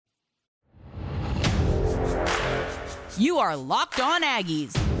You are Locked On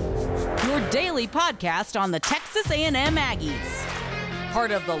Aggies, your daily podcast on the Texas A&M Aggies.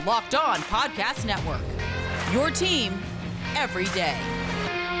 Part of the Locked On Podcast Network, your team every day.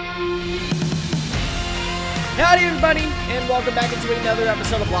 Howdy, everybody, and welcome back into another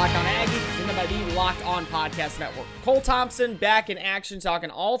episode of Locked On Aggies, presented by the Locked On Podcast Network. Cole Thompson back in action, talking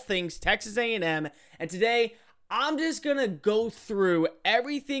all things Texas A&M, and today I'm just going to go through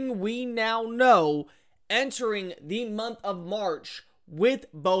everything we now know entering the month of March with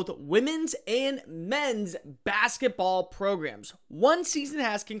both women's and men's basketball programs. One season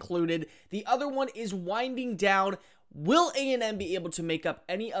has concluded, the other one is winding down. Will A&M be able to make up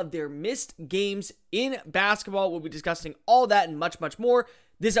any of their missed games in basketball? We'll be discussing all that and much, much more.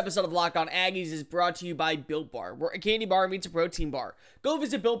 This episode of Locked On Aggies is brought to you by Built Bar, where a candy bar meets a protein bar. Go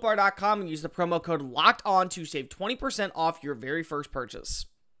visit BuiltBar.com and use the promo code LOCKEDON to save 20% off your very first purchase.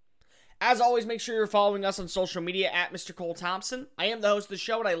 As always, make sure you're following us on social media at Mr. Cole Thompson. I am the host of the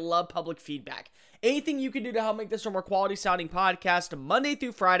show, and I love public feedback. Anything you can do to help make this a more quality-sounding podcast Monday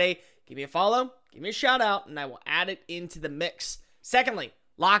through Friday, give me a follow, give me a shout-out, and I will add it into the mix. Secondly,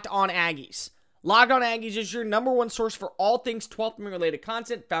 Locked On Aggies. Locked On Aggies is your number one source for all things 12th Man-related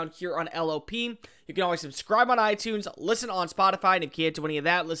content found here on LOP. You can always subscribe on iTunes, listen on Spotify, and if you can't do any of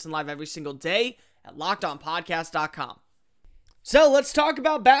that, listen live every single day at LockedOnPodcast.com. So let's talk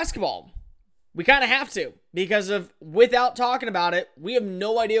about basketball. We kind of have to, because without talking about it, we have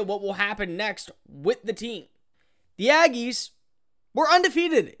no idea what will happen next with the team. The Aggies were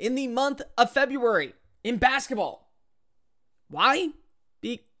undefeated in the month of February in basketball. Why?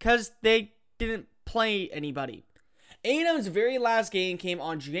 Because they didn't play anybody. A&M's very last game came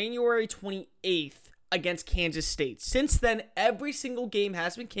on January 28th against Kansas State. Since then, every single game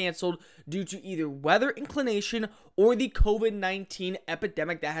has been canceled due to either weather inclination or the COVID-19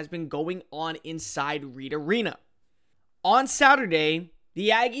 epidemic that has been going on inside Reed Arena. On Saturday, the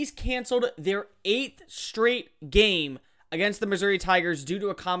Aggies canceled their 8th straight game against the Missouri Tigers due to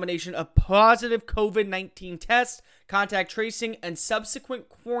a combination of positive COVID-19 tests, contact tracing, and subsequent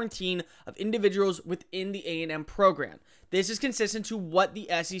quarantine of individuals within the A&M program. This is consistent to what the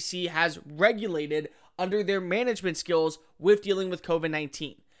SEC has regulated under their management skills with dealing with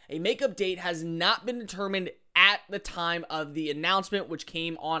COVID-19. A makeup date has not been determined at the time of the announcement, which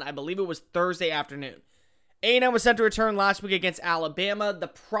came on, I believe it was Thursday afternoon. A&M was set to return last week against Alabama. The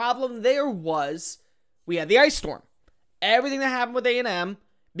problem there was we had the ice storm. Everything that happened with A&M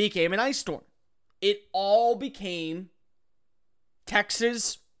became an ice storm. It all became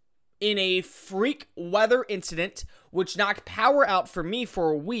Texas in a freak weather incident, which knocked power out for me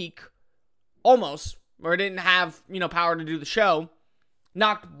for a week, almost, or I didn't have, power to do the show.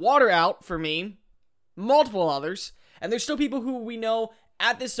 Knocked water out for me, multiple others, and there's still people who we know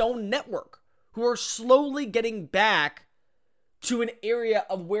at this own network who are slowly getting back to an area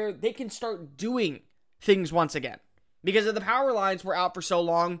of where they can start doing things once again. Because if the power lines were out for so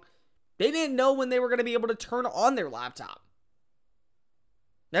long, they didn't know when they were going to be able to turn on their laptop.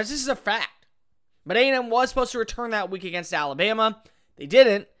 That's just a fact. But A&M was supposed to return that week against Alabama. They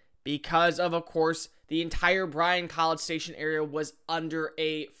didn't because of course, the entire Bryan-College Station area was under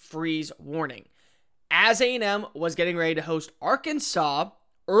a freeze warning. As A&M was getting ready to host Arkansas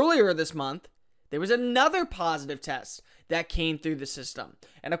earlier this month, there was another positive test that came through the system.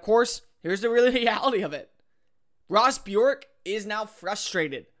 And of course, here's the real reality of it. Ross Bjork is now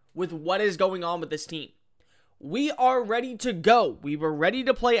frustrated with what is going on with this team. We are ready to go. We were ready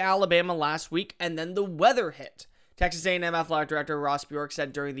to play Alabama last week, and then the weather hit. Texas A&M Athletic Director Ross Bjork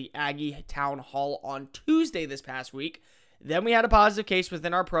said during the Aggie Town Hall on Tuesday this past week, then we had a positive case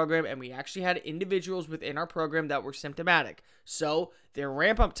within our program, and we actually had individuals within our program that were symptomatic. So their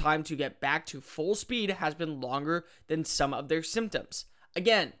ramp-up time to get back to full speed has been longer than some of their symptoms.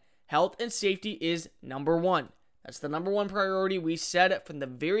 Again, health and safety is number one. That's the number one priority we said from the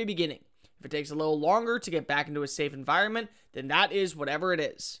very beginning. If it takes a little longer to get back into a safe environment, then that is whatever it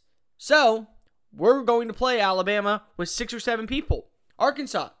is. So, we're going to play Alabama with 6 or 7 people.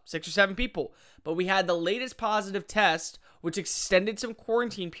 Arkansas, 6 or 7 people. But we had the latest positive test, which extended some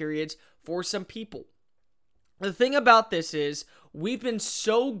quarantine periods for some people. The thing about this is, we've been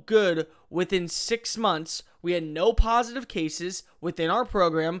so good within 6 months. We had no positive cases within our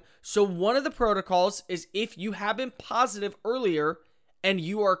program. So one of the protocols is if you have been positive earlier and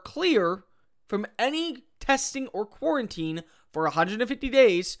you are clear from any testing or quarantine for 150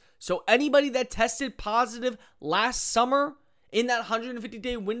 days. So anybody that tested positive last summer in that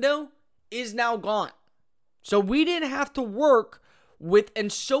 150-day window is now gone. So we didn't have to work with,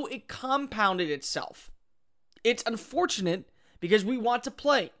 and so it compounded itself. It's unfortunate because we want to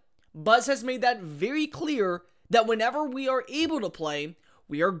play. Buzz has made that very clear that whenever we are able to play,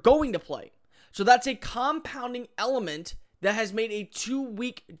 we are going to play. So that's a compounding element that has made a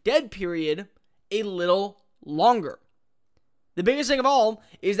 2-week dead period a little longer. The biggest thing of all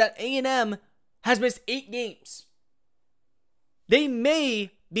is that A&M has missed 8 games. They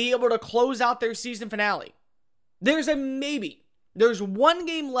may be able to close out their season finale. There's a maybe. There's 1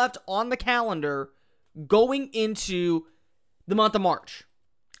 game left on the calendar going into the month of March.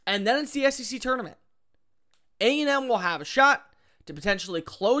 And then it's the SEC tournament. A&M will have a shot to potentially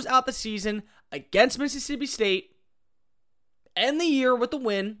close out the season against Mississippi State, end the year with a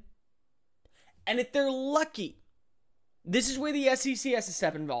win. And if they're lucky, this is where the SEC has to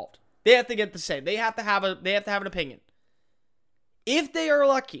step involved. They have to get the say. They have to have an opinion. If they are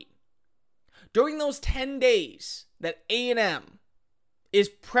lucky, during those 10 days that A&M is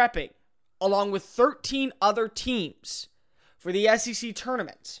prepping along with 13 other teams for the SEC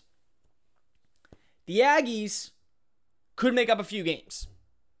tournament, the Aggies could make up a few games.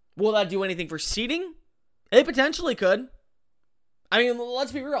 Will that do anything for seeding? It potentially could. I mean,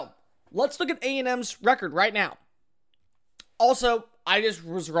 let's be real. Let's look at A&M's record right now. Also, I just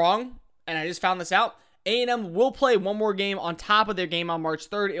was wrong, and I just found this out. A&M will play one more game on top of their game on March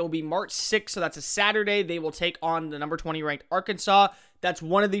 3rd. It will be March 6th, so that's a Saturday. They will take on the number 20 ranked Arkansas. That's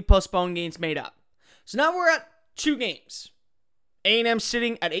one of the postponed games made up. So now we're at 2 games. A&M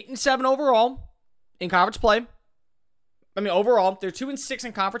sitting at 8-7 overall in conference play. I mean, overall, they're 2-6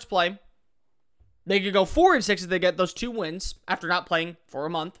 in conference play. They could go 4-6 if they get those 2 wins after not playing for a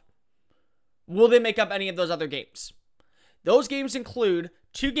month. Will they make up any of those other games? Those games include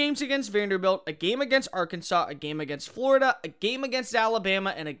 2 games against Vanderbilt, a game against Arkansas, a game against Florida, a game against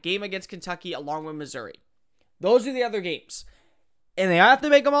Alabama, and a game against Kentucky along with Missouri. Those are the other games. And they have to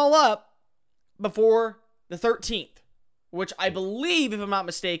make them all up before the 13th, which I believe, if I'm not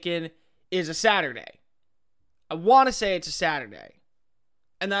mistaken, is a Saturday. I want to say it's a Saturday.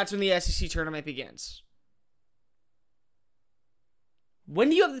 And that's when the SEC tournament begins. When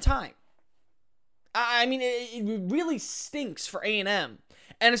do you have the time? I mean, it really stinks for A&M.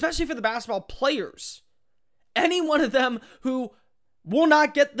 And especially for the basketball players. Any one of them who will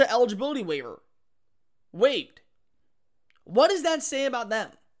not get the eligibility waiver waived. What does that say about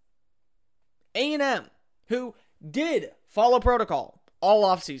them? A&M, who did follow protocol all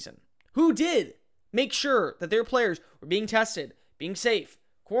offseason. Who did make sure that their players were being tested, being safe,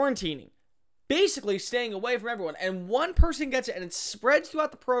 quarantining, basically staying away from everyone. And one person gets it and it spreads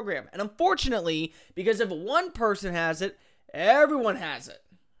throughout the program. And unfortunately, because if one person has it, everyone has it.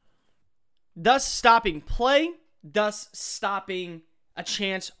 Thus stopping play, thus stopping a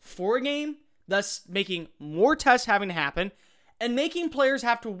chance for a game, thus making more tests having to happen, and making players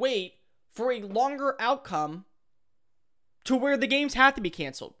have to wait for a longer outcome to where the games have to be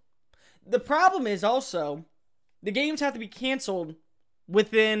canceled. The problem is also, the games have to be canceled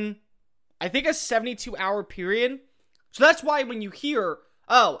within, I think, a 72-hour period. So that's why when you hear,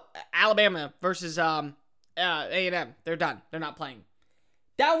 oh, Alabama versus A&M, they're done. They're not playing.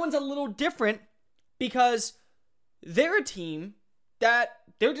 That one's a little different because they're a team that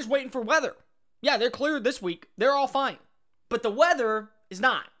they're just waiting for weather. Yeah, they're cleared this week. They're all fine. But the weather is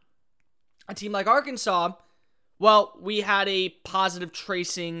not. A team like Arkansas, well, we had a positive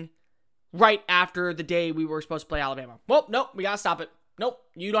tracing right after the day we were supposed to play Alabama. Well, nope, we gotta stop it. Nope,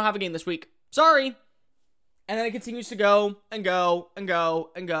 you don't have a game this week. Sorry. And then it continues to go and go and go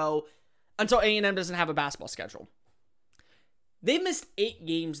and go until A&M doesn't have a basketball schedule. They've missed 8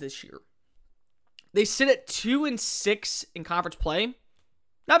 games this year. They sit at 2-6 in conference play.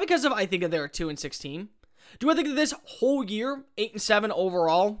 Not because of, I think, they're a 2-6 team. Do I think that this whole year, 8-7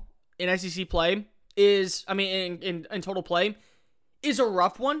 overall in SEC play is, in total play, is a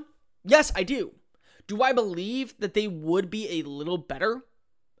rough one? Yes, I do. Do I believe that they would be a little better?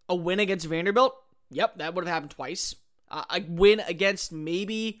 A win against Vanderbilt? Yep, that would have happened twice. A win against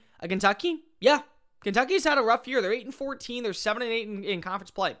maybe a Kentucky? Yeah, Kentucky's had a rough year. They're 8-14. They're 7-8 in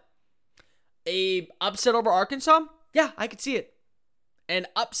conference play. A upset over Arkansas? Yeah, I could see it. An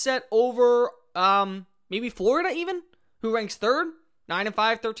upset over maybe Florida even, who ranks 3rd,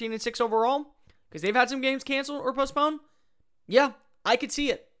 9-5, 13-6 overall, because they've had some games canceled or postponed. Yeah, I could see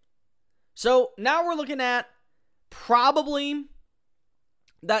it. So now we're looking at probably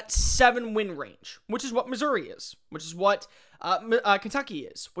that 7-win range, which is what Missouri is, which is what Kentucky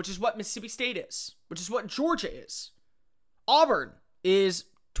is, which is what Mississippi State is, which is what Georgia is. Auburn is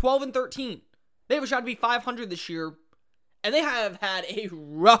 12-13. They have a shot to be 500 this year, and they have had a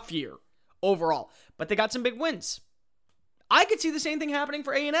rough year overall, but they got some big wins. I could see the same thing happening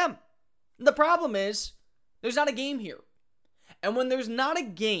for A&M. The problem is, there's not a game here. And when there's not a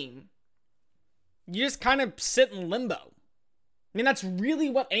game, you just kind of sit in limbo. I mean, that's really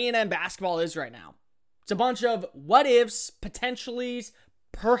what A&M basketball is right now. It's a bunch of what ifs, potentiallys,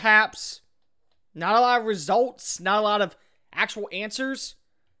 perhaps, not a lot of results, not a lot of actual answers.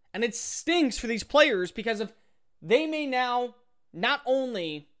 And it stinks for these players because of they may now not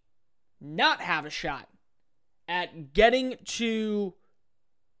only not have a shot at getting to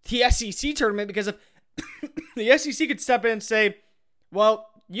the SEC tournament because of the SEC could step in and say, well,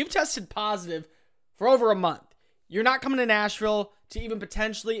 you've tested positive for over a month. You're not coming to Nashville to even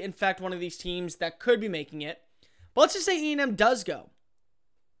potentially infect one of these teams that could be making it. But let's just say A&M does go.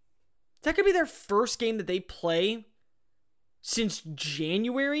 That could be their first game that they play since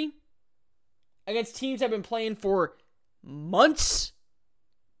January against teams that have been playing for months.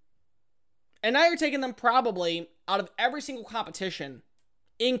 And now you're taking them probably out of every single competition,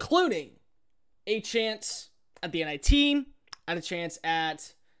 including a chance at the NIT, and a chance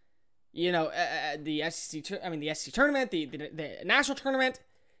at, the SEC tournament, the national tournament.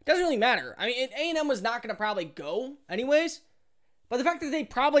 It doesn't really matter. I mean, A&M was not going to probably go anyways, but the fact that they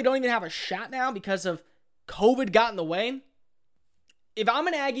probably don't even have a shot now because of COVID got in the way. If I'm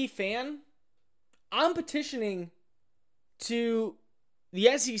an Aggie fan, I'm petitioning to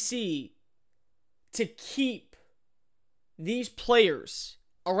the SEC to keep these players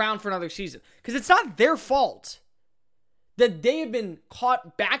around for another season. Because it's not their fault that they have been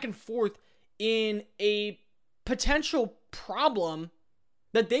caught back and forth in a potential problem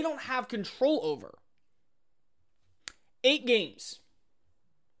that they don't have control over. 8 games.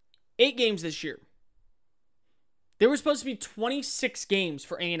 8 games this year. There were supposed to be 26 games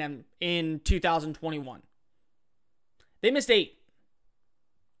for A&M in 2021. They missed 8.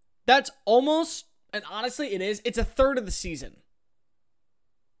 That's almost, and honestly it is, it's a third of the season.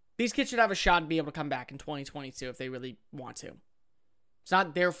 These kids should have a shot to be able to come back in 2022 if they really want to. It's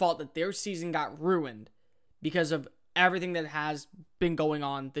not their fault that their season got ruined because of everything that has been going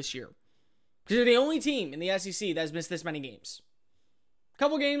on this year. Because they're the only team in the SEC that has missed this many games. A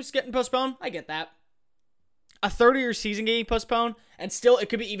couple games getting postponed, I get that. A third of your season getting postponed, and still it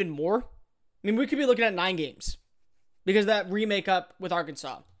could be even more. I mean, we could be looking at 9 games because of that remake up with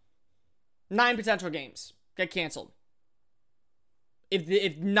Arkansas. 9 potential games get canceled.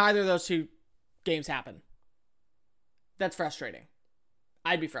 If neither of those 2 games happen. That's frustrating.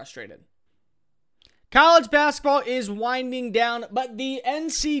 I'd be frustrated. College basketball is winding down, but the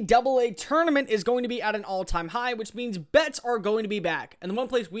NCAA tournament is going to be at an all-time high, which means bets are going to be back. And the one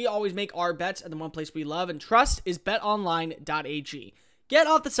place we always make our bets and the one place we love and trust is betonline.ag. Get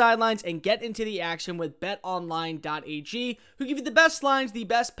off the sidelines and get into the action with betonline.ag, who give you the best lines, the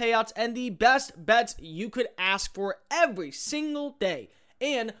best payouts, and the best bets you could ask for every single day.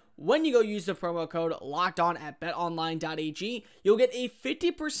 And when you go use the promo code LOCKEDON at betonline.ag, you'll get a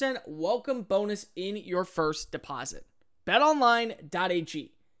 50% welcome bonus in your first deposit.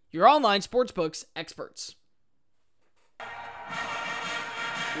 betonline.ag, your online sportsbooks experts.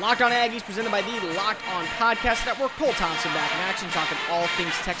 Locked On Aggies, presented by the Locked On Podcast Network. Cole Thompson back in action, talking all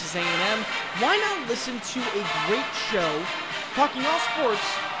things Texas A&M. Why not listen to a great show talking all sports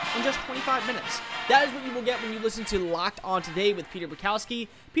in just 25 minutes? That is what you will get when you listen to Locked On Today with Peter Bukowski.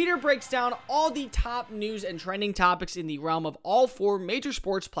 Peter breaks down all the top news and trending topics in the realm of all 4 major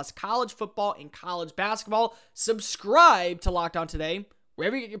sports, plus college football and college basketball. Subscribe to Locked On Today,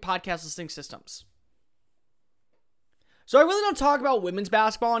 wherever you get your podcast listening systems. So I really don't talk about women's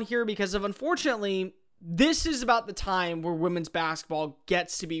basketball on here because of, unfortunately, this is about the time where women's basketball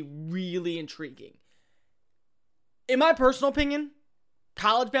gets to be really intriguing. In my personal opinion,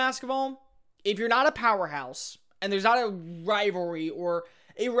 college basketball, if you're not a powerhouse and there's not a rivalry or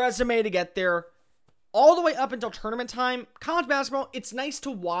a resume to get there, all the way up until tournament time, college basketball, it's nice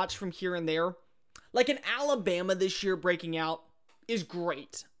to watch from here and there. Like an Alabama this year breaking out is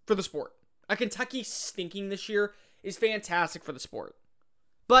great for the sport. A Kentucky stinking this year is fantastic for the sport.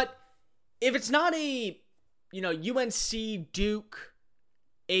 But if it's not a, UNC, Duke,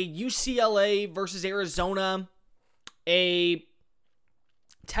 a UCLA versus Arizona, a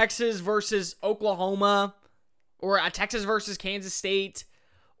Texas versus Oklahoma, or a Texas versus Kansas State,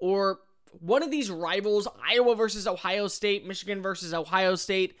 or one of these rivals, Iowa versus Ohio State, Michigan versus Ohio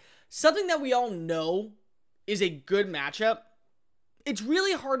State, something that we all know is a good matchup, it's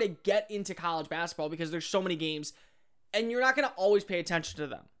really hard to get into college basketball because there's so many games and you're not going to always pay attention to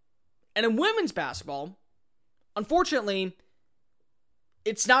them. And in women's basketball, unfortunately,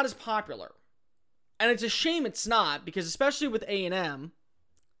 it's not as popular. And it's a shame it's not, because especially with A&M,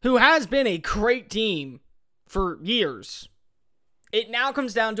 who has been a great team for years, it now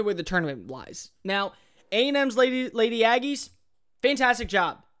comes down to where the tournament lies. Now, A&M's Lady Aggies, fantastic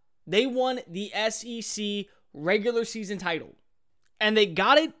job. They won the SEC regular season title, and they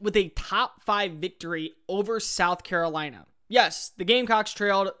got it with a top 5 victory over South Carolina. Yes, the Gamecocks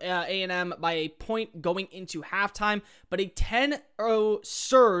trailed A&M by a point going into halftime, but a 10-0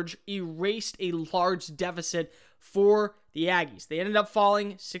 surge erased a large deficit for the Aggies. They ended up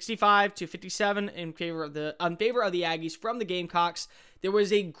falling 65-57 in favor of the Aggies from the Gamecocks. There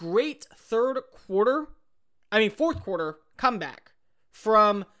was a great fourth quarter comeback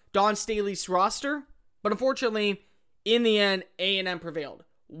from Dawn Staley's roster, but unfortunately, in the end, A&M prevailed.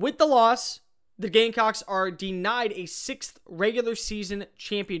 With the loss, the Gamecocks are denied a 6th regular season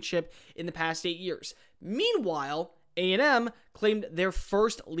championship in the past 8 years. Meanwhile, A&M claimed their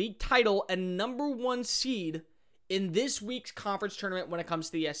first league title and number 1 seed in this week's conference tournament when it comes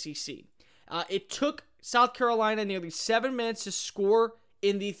to the SEC. It took South Carolina nearly 7 minutes to score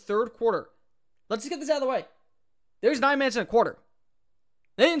in the third quarter. Let's just get this out of the way. There's 9 minutes in a quarter.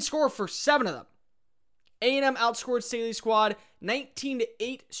 They didn't score for 7 of them. A&M outscored Staley's squad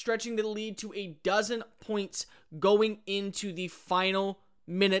 19-8, stretching the lead to a dozen points going into the final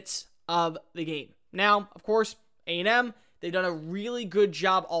minutes of the game. Now, of course, A&M, they've done a really good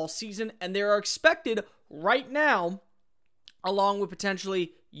job all season, and they are expected right now, along with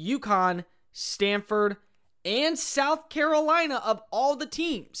potentially UConn, Stanford, and South Carolina of all the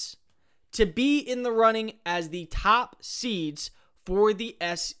teams, to be in the running as the top seeds for the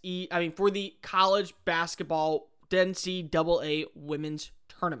college basketball NCAA women's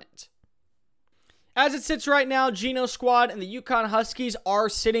tournament. As it sits right now, Gino's squad and the UConn Huskies are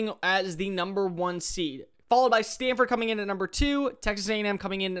sitting as the number 1 seed, followed by Stanford coming in at number 2, Texas A&M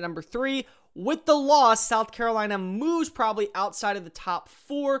coming in at number 3. With the loss, South Carolina moves probably outside of the top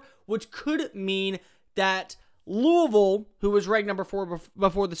 4, which could mean that Louisville, who was ranked number 4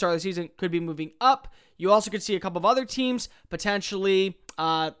 before the start of the season, could be moving up. You also could see a couple of other teams, potentially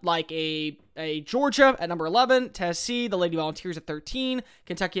like a Georgia at number 11, Tennessee, the Lady Volunteers at 13,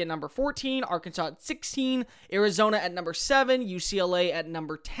 Kentucky at number 14, Arkansas at 16, Arizona at number 7, UCLA at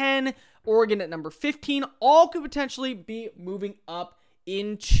number 10, Oregon at number 15. All could potentially be moving up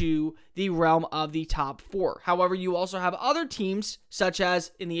into the realm of the top 4. However, you also have other teams, such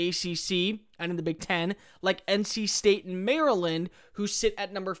as in the ACC and in the Big Ten, like NC State and Maryland, who sit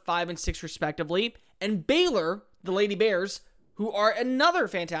at number 5 and 6 respectively, and Baylor, the Lady Bears, who are another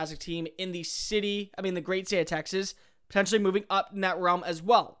fantastic team in the great state of Texas, potentially moving up in that realm as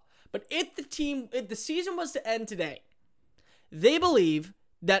well. But if the season was to end today, they believe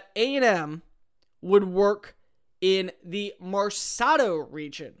that A&M would work in the Marsado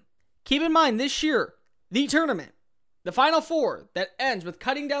region. Keep in mind, this year, the tournament, the Final Four that ends with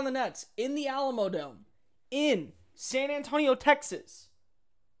cutting down the nets in the Alamo Dome in San Antonio, Texas.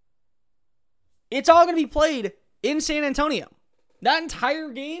 It's all going to be played in San Antonio. That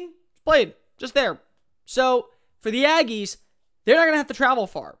entire game is played just there. So, for the Aggies, they're not going to have to travel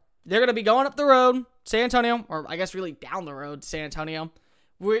far. They're going to be going up the road, San Antonio, or I guess really down the road, San Antonio.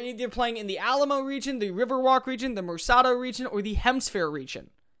 We're either playing in the Alamo region, the Riverwalk region, the Marsado region, or the Hemisphere region.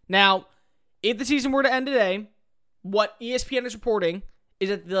 Now, if the season were to end today, what ESPN is reporting is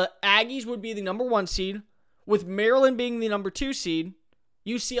that the Aggies would be the number 1 seed, with Maryland being the number 2 seed,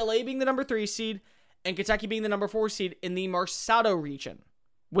 UCLA being the number 3 seed, and Kentucky being the number 4 seed in the Marsado region,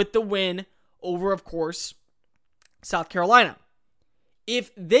 with the win over, of course, South Carolina. If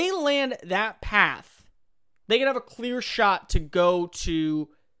they land that path, they can have a clear shot to go to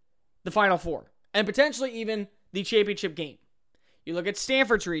the Final Four and potentially even the championship game. You look at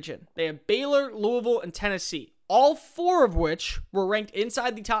Stanford's region. They have Baylor, Louisville, and Tennessee, all 4 of which were ranked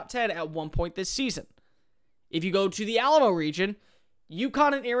inside the top 10 at one point this season. If you go to the Alamo region,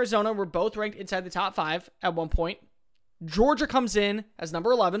 UConn and Arizona were both ranked inside the top 5 at one point. Georgia comes in as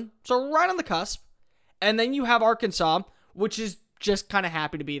number 11, so right on the cusp. And then you have Arkansas, which is just kind of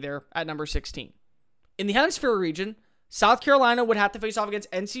happy to be there at number 16. In the Hemisphere region, South Carolina would have to face off against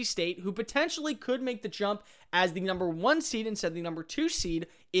NC State, who potentially could make the jump as the number 1 seed instead of the number 2 seed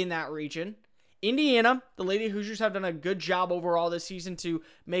in that region. Indiana, the Lady Hoosiers have done a good job overall this season to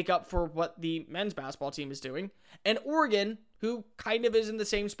make up for what the men's basketball team is doing. And Oregon, who kind of is in the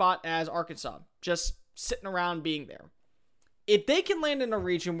same spot as Arkansas, just sitting around being there. If they can land in a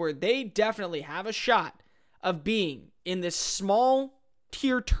region where they definitely have a shot of being in this small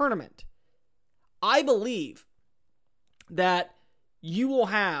tier tournament, I believe that you will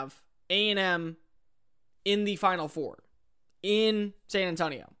have A&M in the Final Four in San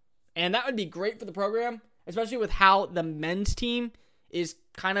Antonio. And that would be great for the program, especially with how the men's team is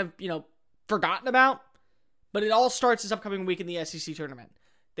kind of, forgotten about. But it all starts this upcoming week in the SEC tournament.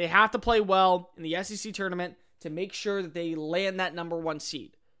 They have to play well in the SEC tournament to make sure that they land that number 1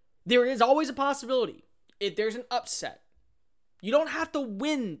 seed. there is always a possibility if there's an upset. You don't have to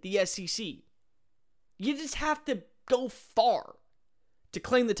win the SEC. You just have to go far to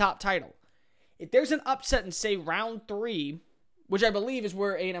claim the top title. If there's an upset in, say, round 3, which I believe is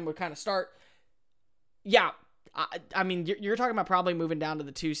where A&M would kind of start, yeah, I mean, you're talking about probably moving down to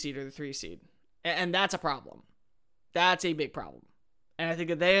the 2 seed or the 3 seed. And that's a problem. That's a big problem. And I think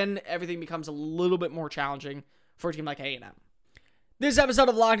that then everything becomes a little bit more challenging for a team like A&M. This episode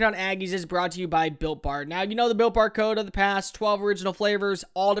of Locked On Aggies is brought to you by Built Bar. Now, you know the Built Bar code of the past, 12 original flavors,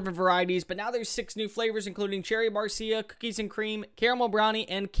 all different varieties, but now there's 6 new flavors, including cherry barcia, cookies and cream, caramel brownie,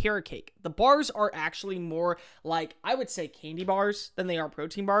 and carrot cake. The bars are actually more like, I would say, candy bars than they are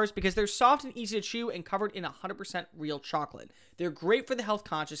protein bars because they're soft and easy to chew and covered in 100% real chocolate. They're great for the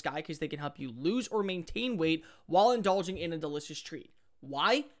health-conscious guy because they can help you lose or maintain weight while indulging in a delicious treat.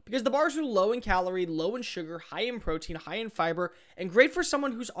 Why? Because the bars are low in calorie, low in sugar, high in protein, high in fiber, and great for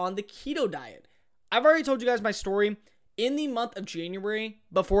someone who's on the keto diet. I've already told you guys my story. In the month of January,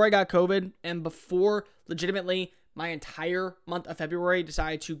 before I got COVID, and before legitimately my entire month of February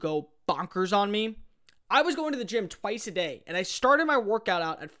decided to go bonkers on me, I was going to the gym twice a day, and I started my workout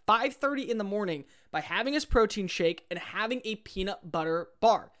out at 5:30 in the morning by having a protein shake and having a peanut butter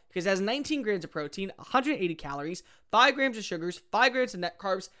bar. Because it has 19 grams of protein, 180 calories, 5 grams of sugars, 5 grams of net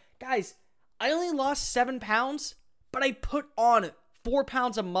carbs. Guys, I only lost 7 pounds, but I put on 4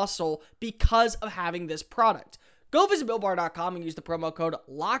 pounds of muscle because of having this product. Go visit BuiltBar.com and use the promo code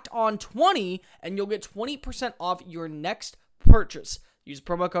LOCKEDON20 and you'll get 20% off your next purchase. Use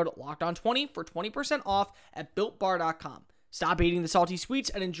promo code LOCKEDON20 for 20% off at BuiltBar.com. Stop eating the salty sweets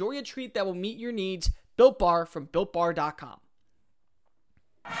and enjoy a treat that will meet your needs. Built Bar from BuiltBar.com.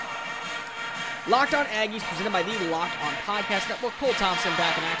 Locked On Aggies, presented by the Locked On Podcast Network. Cole Thompson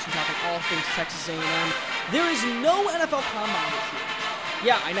back in action, talking all things Texas A&M. There is no NFL Combine this year.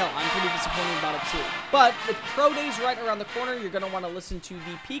 Yeah, I know, I'm pretty disappointed about it too. But with Pro Days right around the corner, you're going to want to listen to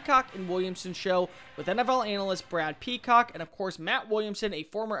the Peacock and Williamson Show with NFL analyst Brad Peacock and, of course, Matt Williamson, a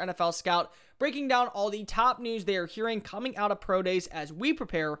former NFL scout, breaking down all the top news they are hearing coming out of Pro Days as we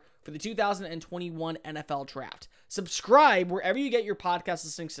prepare for the 2021 NFL Draft. Subscribe wherever you get your podcast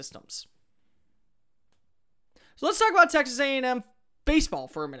listening systems. So let's talk about Texas A&M baseball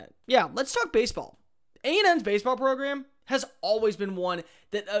for a minute. Yeah, let's talk baseball. A&M's baseball program has always been one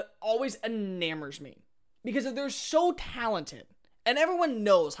that always enamors me because they're so talented and everyone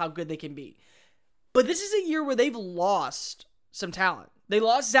knows how good they can be. But this is a year where they've lost some talent. They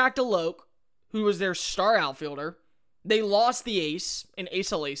lost Zach DeLoach, who was their star outfielder. They lost the ace in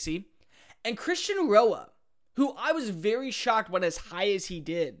Asa Lacy. And Christian Roa, who I was very shocked went as high as he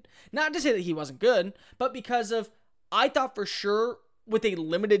did. Not to say that he wasn't good, but because of, I thought for sure with a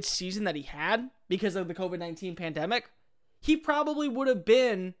limited season that he had because of the COVID-19 pandemic, he probably would have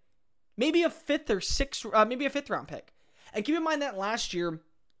been maybe a fifth round pick. And keep in mind that last year,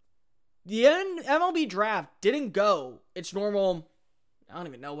 the MLB draft didn't go its normal, I don't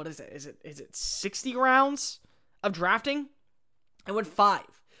even know, what is it? Is it 60 rounds of drafting? It went 5.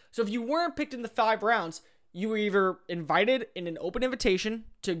 So if you weren't picked in the 5 rounds, you were either invited in an open invitation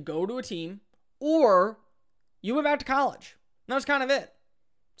to go to a team, or you went back to college. And that was kind of it.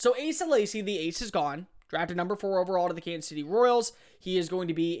 So Asa Lacy, the ace, is gone. Drafted number 4 overall to the Kansas City Royals. He is going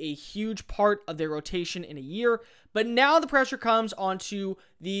to be a huge part of their rotation in a year. But now the pressure comes onto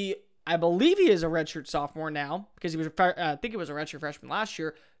I believe he is a redshirt sophomore now, because he was, I think he was a redshirt freshman last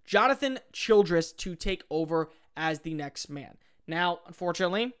year, Jonathan Childress, to take over as the next man. Now,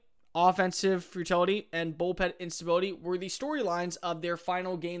 unfortunately, offensive futility and bullpen instability were the storylines of their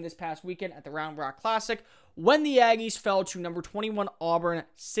final game this past weekend at the Round Rock Classic when the Aggies fell to number 21 Auburn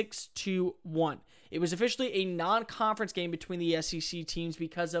 6-1. It was officially a non-conference game between the SEC teams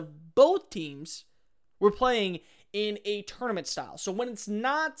because of both teams were playing in a tournament style. So when it's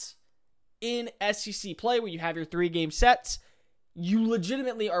not in SEC play where you have your 3-game sets, you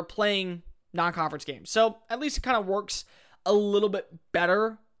legitimately are playing non-conference games. So at least it kind of works a little bit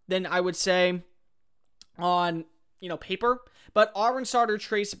better than I would say on, paper. But Auburn starter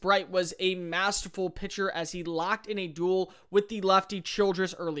Trace Bright was a masterful pitcher as he locked in a duel with the lefty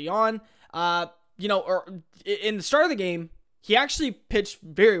Childress early on. In the start of the game, he actually pitched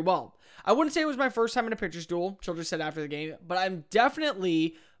very well. I wouldn't say it was my first time in a pitcher's duel, Childress said after the game, but I'm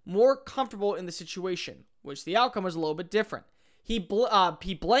definitely more comfortable in the situation, which the outcome was a little bit different. He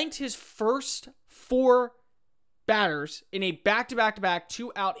blanked his first 4 batters in a back-to-back-to-back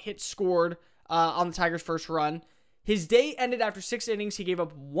 2-out hit scored on the Tigers' first run. His day ended after 6 innings. He gave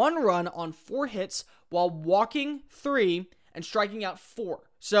up 1 run on 4 hits while walking 3 and striking out 4.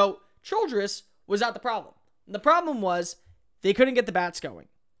 So Childress was not the problem. The problem was they couldn't get the bats going.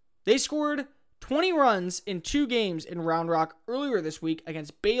 They scored 20 runs in 2 games in Round Rock earlier this week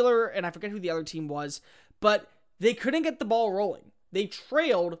against Baylor, and I forget who the other team was, but they couldn't get the ball rolling. They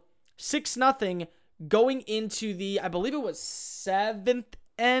trailed 6-0 going into the, I believe it was 7th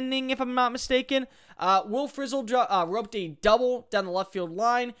inning, if I'm not mistaken. Will Frizzle roped a double down the left field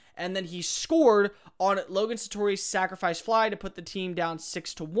line, and then he scored on Logan Satori's sacrifice fly to put the team down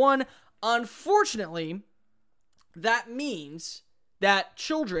 6-1. Unfortunately, that means that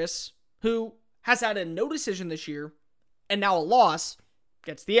Childress, who has had a no decision this year and now a loss,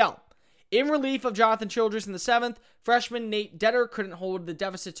 gets the L. In relief of Jonathan Childress in the 7th, freshman Nate Detter couldn't hold the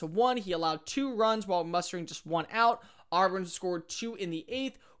deficit to 1. He allowed 2 runs while mustering just 1 out. Auburn scored 2 in the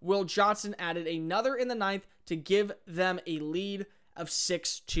 8th. Will Johnson added another in the 9th to give them a lead of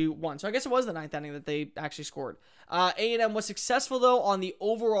 6-1. So I guess it was the 9th inning that they actually scored. A&M was successful, though, on the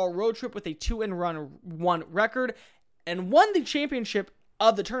overall road trip with a 2-1 record and won the championship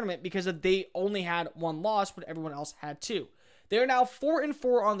of the tournament because they only had 1 loss, but everyone else had 2. They are now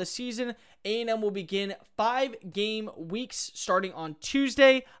 4-4 on the season. A&M will begin 5-game weeks starting on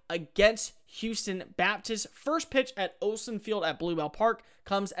Tuesday against Houston Baptist. First pitch at Olsen Field at Bluebell Park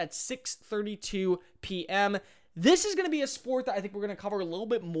comes at 6:32 p.m. This is going to be a sport that I think we're going to cover a little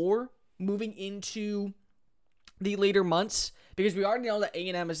bit more moving into the later months because we already know that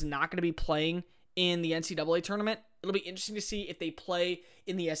A&M is not going to be playing in the NCAA tournament. It'll be interesting to see if they play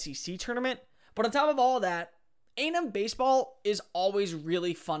in the SEC tournament. But on top of all that, A&M baseball is always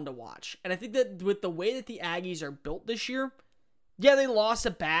really fun to watch. And I think that with the way that the Aggies are built this year, yeah, they lost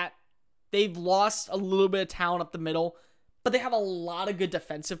a bat. They've lost a little bit of talent up the middle, but they have a lot of good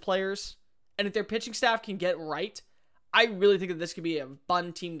defensive players. And if their pitching staff can get right, I really think that this could be a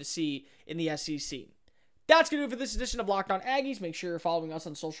fun team to see in the SEC. That's going to do it for this edition of Locked On Aggies. Make sure you're following us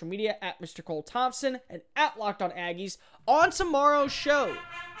on social media at Mr. Cole Thompson and at Locked On Aggies. On tomorrow's show,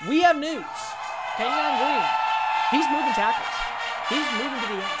 we have news. Kenyon Green, he's moving tackles. He's moving to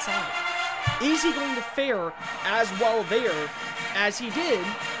the outside. Is he going to fare as well there as he did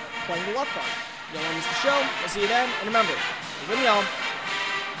playing the left guard? You'll miss the show. We'll see you then. And remember, with me all.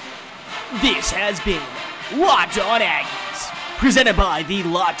 This has been Locked On Aggies, presented by the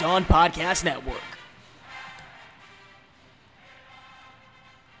Locked On Podcast Network.